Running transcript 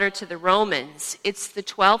to the Romans. It's the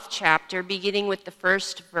 12th chapter, beginning with the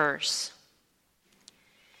first verse.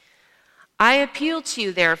 I appeal to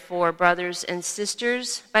you, therefore, brothers and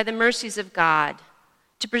sisters, by the mercies of God,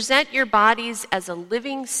 to present your bodies as a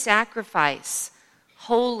living sacrifice,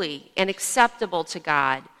 holy and acceptable to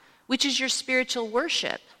God, which is your spiritual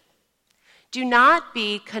worship. Do not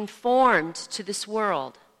be conformed to this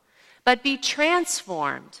world, but be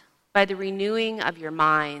transformed by the renewing of your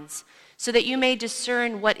minds, so that you may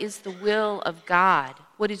discern what is the will of God,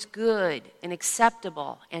 what is good and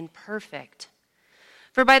acceptable and perfect.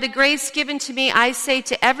 For by the grace given to me, I say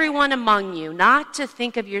to everyone among you, not to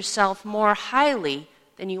think of yourself more highly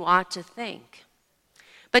than you ought to think,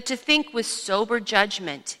 but to think with sober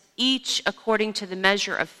judgment, each according to the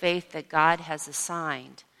measure of faith that God has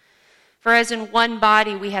assigned. For as in one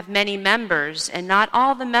body we have many members, and not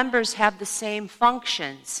all the members have the same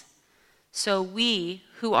functions, so we,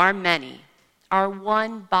 who are many, are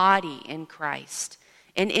one body in Christ,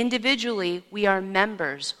 and individually we are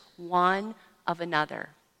members one of another.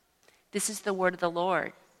 This is the word of the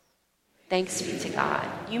Lord. Thanks be to God.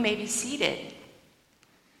 You may be seated.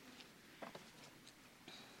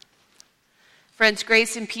 Friends,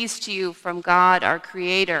 grace and peace to you from God, our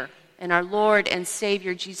Creator, and our Lord and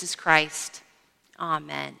Savior, Jesus Christ.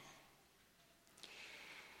 Amen.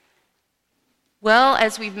 Well,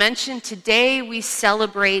 as we've mentioned, today we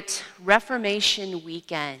celebrate Reformation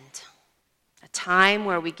Weekend, a time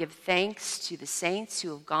where we give thanks to the saints who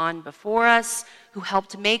have gone before us, who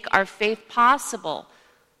helped make our faith possible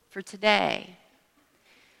for today.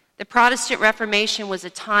 The Protestant Reformation was a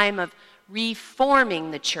time of reforming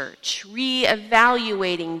the church,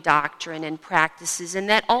 reevaluating doctrine and practices, and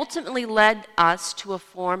that ultimately led us to a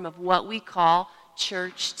form of what we call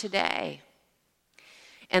church today.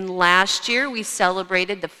 And last year, we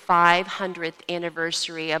celebrated the 500th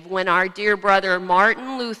anniversary of when our dear brother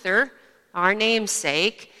Martin Luther, our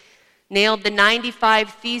namesake, nailed the 95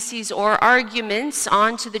 Theses or arguments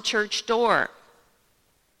onto the church door.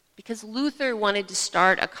 Because Luther wanted to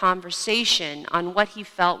start a conversation on what he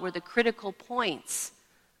felt were the critical points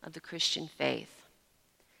of the Christian faith.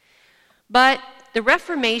 But the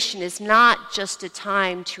Reformation is not just a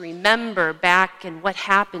time to remember back and what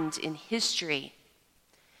happened in history,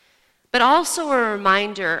 but also a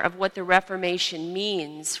reminder of what the Reformation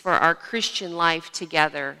means for our Christian life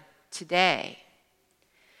together today.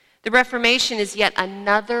 The Reformation is yet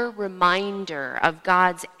another reminder of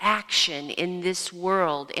God's action in this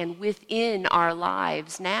world and within our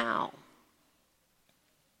lives now.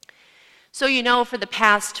 So, for the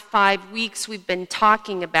past 5 weeks, we've been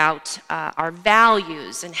talking about our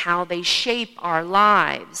values and how they shape our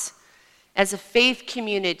lives. As a faith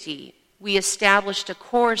community, we established a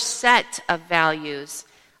core set of values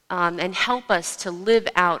and help us to live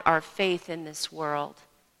out our faith in this world.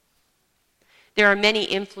 There are many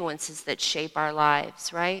influences that shape our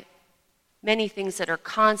lives, right? Many things that are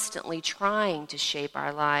constantly trying to shape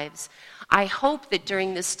our lives. I hope that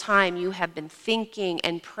during this time you have been thinking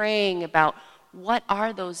and praying about what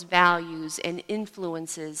are those values and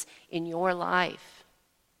influences in your life.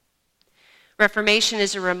 Reformation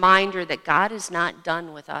is a reminder that God is not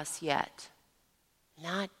done with us yet.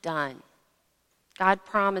 Not done. God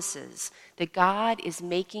promises that God is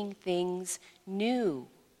making things new.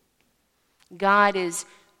 God is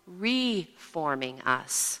reforming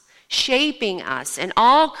us, shaping us and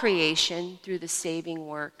all creation through the saving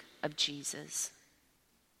work of Jesus.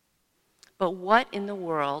 But what in the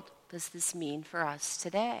world does this mean for us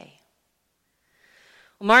today?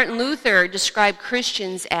 Well, Martin Luther described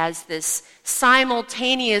Christians as this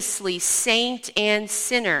simultaneously saint and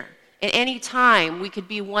sinner. At any time, we could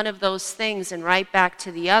be one of those things and right back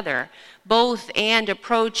to the other. Both and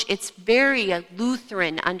approach its very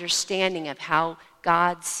Lutheran understanding of how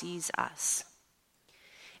God sees us.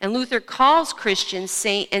 And Luther calls Christians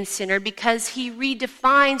saint and sinner because he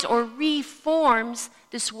redefines or reforms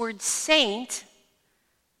this word saint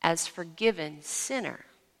as forgiven sinner.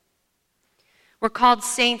 We're called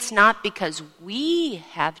saints not because we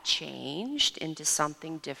have changed into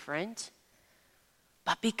something different,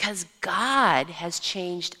 but because God has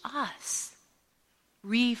changed us,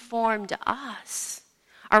 reformed us.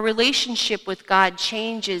 Our relationship with God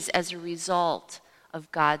changes as a result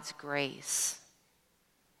of God's grace.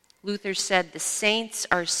 Luther said the saints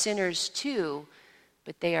are sinners too,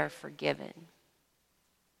 but they are forgiven.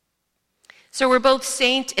 So we're both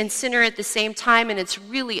saint and sinner at the same time, and it's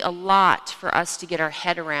really a lot for us to get our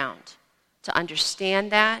head around, to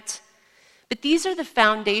understand that. But these are the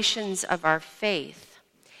foundations of our faith.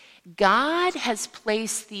 God has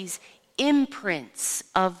placed these imprints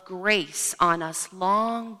of grace on us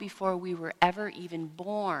long before we were ever even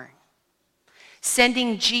born.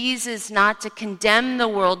 Sending Jesus not to condemn the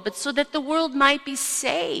world, but so that the world might be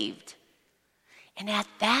saved. And at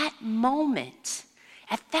that moment,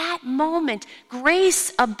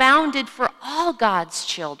 grace abounded for all God's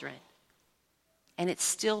children. And it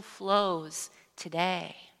still flows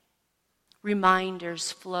today.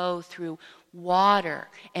 Reminders flow through water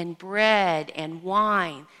and bread and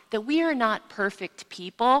wine that we are not perfect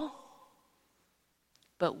people,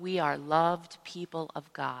 but we are loved people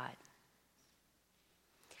of God.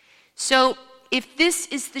 So, if this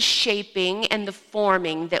is the shaping and the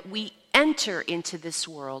forming that we enter into this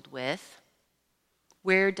world with,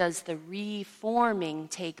 where does the reforming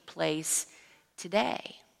take place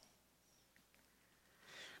today?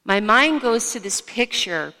 My mind goes to this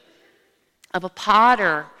picture of a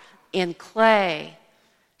potter in clay,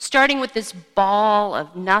 starting with this ball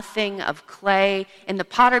of nothing, of clay, and the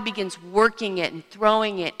potter begins working it and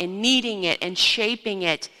throwing it and kneading it and shaping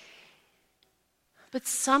it. But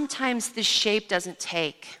sometimes the shape doesn't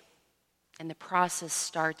take, and the process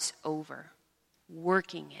starts over,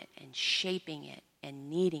 working it and shaping it and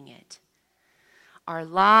kneading it. Our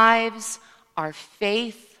lives, our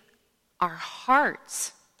faith, our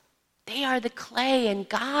hearts, they are the clay, and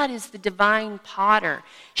God is the divine potter,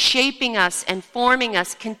 shaping us and forming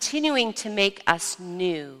us, continuing to make us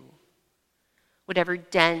new. Whatever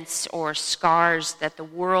dents or scars that the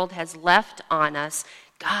world has left on us,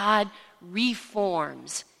 God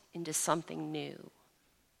reforms into something new.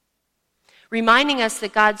 Reminding us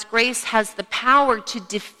that God's grace has the power to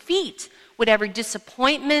defeat whatever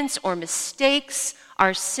disappointments or mistakes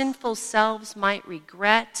our sinful selves might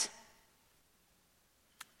regret.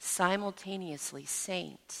 Simultaneously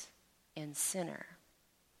saint and sinner.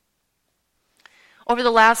 Over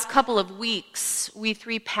the last couple of weeks, we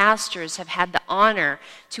three pastors have had the honor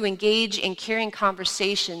to engage in caring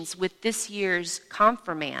conversations with this year's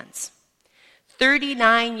confirmands.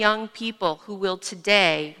 39 young people who will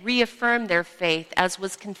today reaffirm their faith as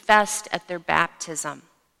was confessed at their baptism.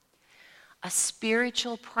 A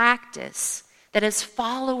spiritual practice that as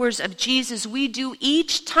followers of Jesus we do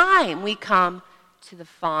each time we come to the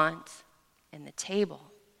font and the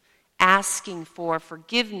table, asking for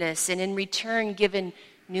forgiveness and in return given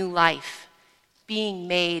new life, being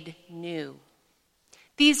made new.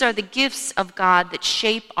 These are the gifts of God that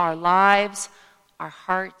shape our lives, our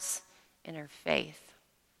hearts, and our faith.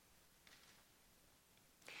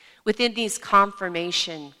 Within these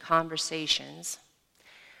confirmation conversations,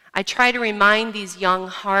 I try to remind these young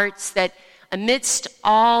hearts that amidst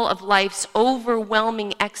all of life's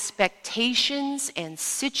overwhelming expectations and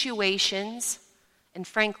situations, and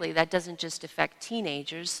frankly, that doesn't just affect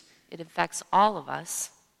teenagers, it affects all of us,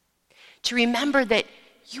 to remember that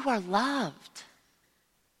you are loved.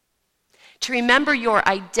 To remember your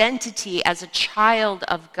identity as a child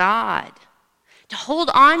of God. To hold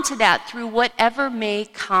on to that through whatever may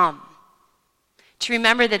come. To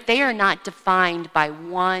remember that they are not defined by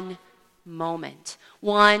one moment,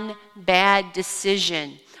 one bad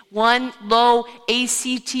decision, one low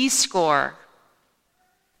ACT score,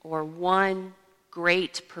 or one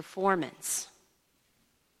great performance.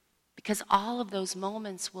 Because all of those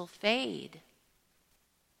moments will fade.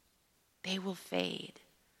 They will fade.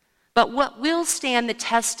 But what will stand the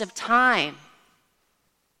test of time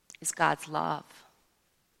is God's love.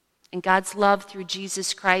 And God's love through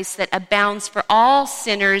Jesus Christ that abounds for all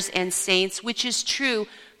sinners and saints, which is true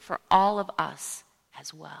for all of us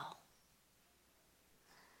as well.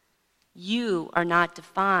 You are not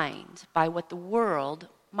defined by what the world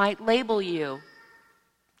might label you,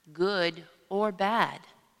 good or bad.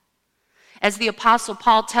 As the Apostle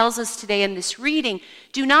Paul tells us today in this reading,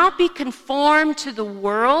 do not be conformed to the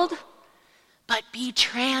world, but be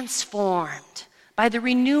transformed by the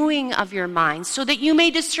renewing of your mind, so that you may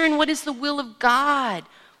discern what is the will of God,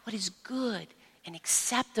 what is good and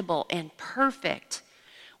acceptable and perfect.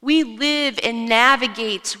 We live and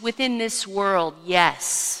navigate within this world,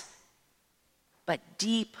 yes, but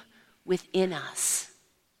deep within us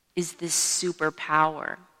is this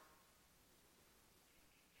superpower.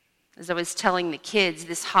 As I was telling the kids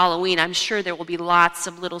this Halloween, I'm sure there will be lots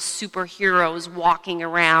of little superheroes walking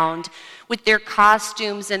around with their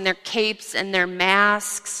costumes and their capes and their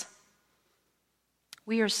masks.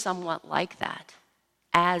 We are somewhat like that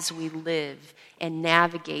as we live and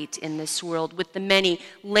navigate in this world with the many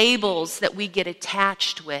labels that we get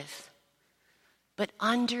attached with. But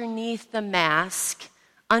underneath the mask,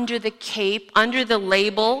 under the cape, under the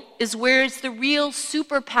label, is where the real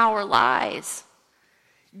superpower lies.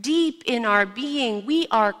 Deep in our being, we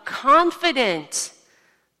are confident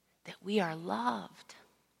that we are loved,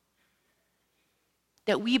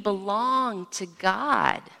 that we belong to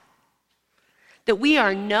God, that we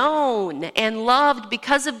are known and loved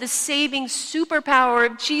because of the saving superpower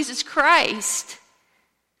of Jesus Christ.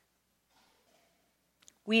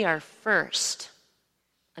 We are first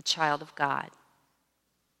a child of God,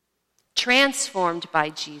 transformed by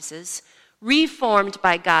Jesus, reformed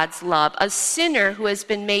by God's love, a sinner who has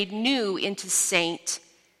been made new into saint,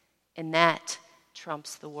 and that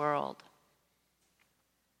trumps the world.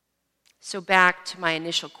 So back to my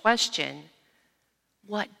initial question,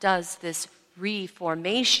 what does this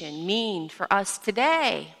reformation mean for us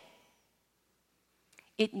today?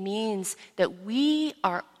 It means that we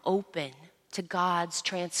are open to God's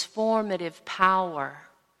transformative power.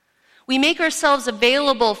 We make ourselves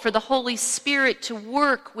available for the Holy Spirit to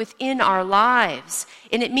work within our lives,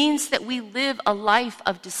 and it means that we live a life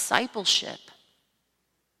of discipleship.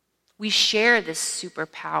 We share this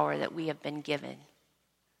superpower that we have been given.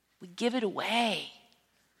 We give it away.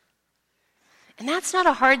 And that's not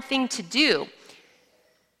a hard thing to do.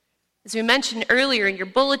 As we mentioned earlier in your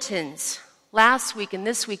bulletins, last week and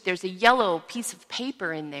this week, there's a yellow piece of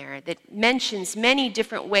paper in there that mentions many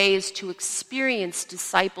different ways to experience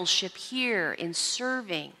discipleship here in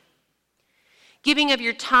serving. Giving of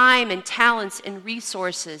your time and talents and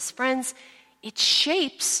resources. Friends, it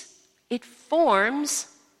shapes, it forms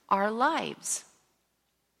our lives.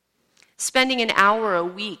 Spending an hour a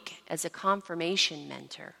week as a confirmation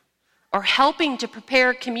mentor, or helping to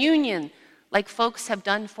prepare communion like folks have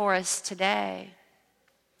done for us today.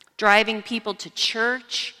 Driving people to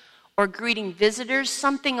church or greeting visitors,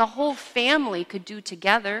 something a whole family could do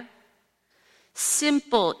together.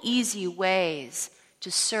 Simple, easy ways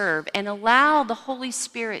to serve and allow the Holy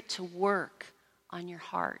Spirit to work on your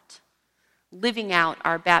heart. Living out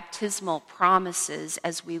our baptismal promises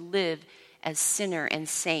as we live as sinner and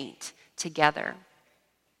saint together.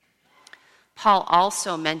 Paul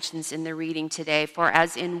also mentions in the reading today, for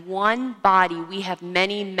as in one body we have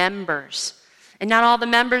many members, and not all the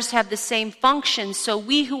members have the same function, so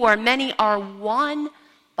we who are many are one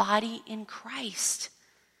body in Christ.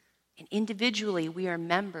 And individually we are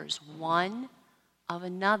members one of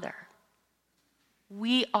another.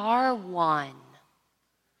 We are one.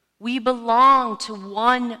 We belong to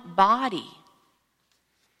one body.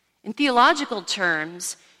 In theological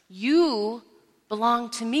terms, you belong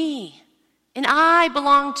to me, and I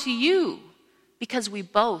belong to you, because we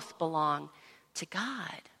both belong to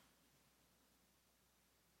God.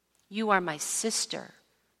 You are my sister,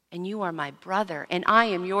 and you are my brother, and I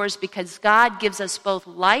am yours because God gives us both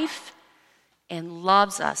life and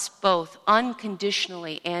loves us both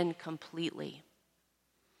unconditionally and completely.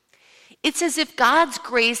 It's as if God's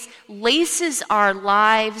grace laces our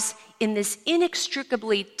lives in this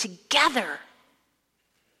inextricably together.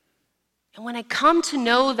 And when I come to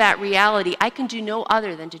know that reality, I can do no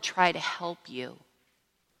other than to try to help you,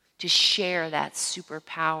 to share that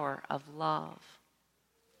superpower of love.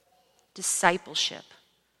 Discipleship,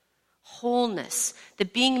 wholeness, the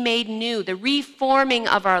being made new, the reforming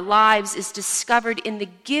of our lives is discovered in the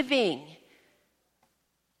giving,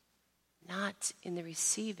 not in the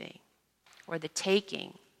receiving or the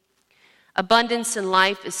taking. Abundance in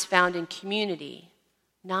life is found in community,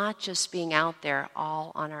 not just being out there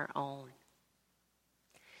all on our own.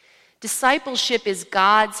 Discipleship is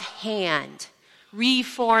God's hand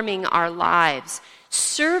reforming our lives.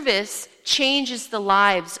 Service changes the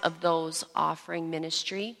lives of those offering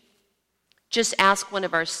ministry. Just ask one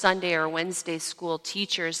of our Sunday or Wednesday school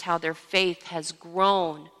teachers how their faith has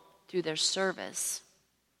grown through their service.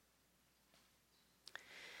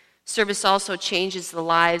 Service also changes the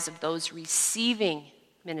lives of those receiving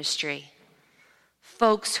ministry.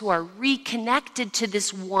 Folks who are reconnected to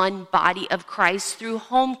this one body of Christ through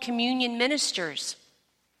home communion ministers.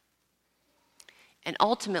 And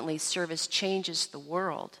ultimately, service changes the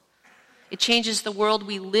world. It changes the world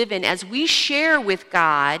we live in as we share with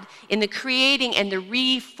God in the creating and the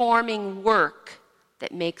reforming work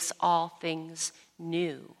that makes all things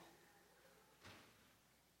new.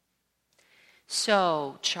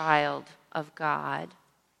 So, child of God,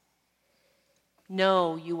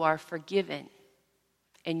 know you are forgiven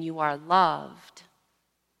and you are loved,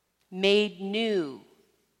 made new,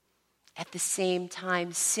 at the same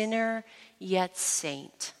time sinner yet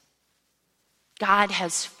saint. God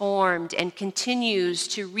has formed and continues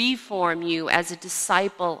to reform you as a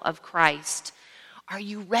disciple of Christ. Are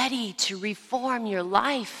you ready to reform your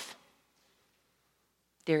life?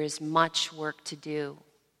 There is much work to do.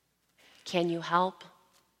 Can you help?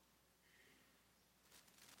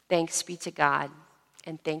 Thanks be to God,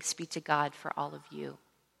 and thanks be to God for all of you.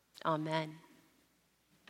 Amen.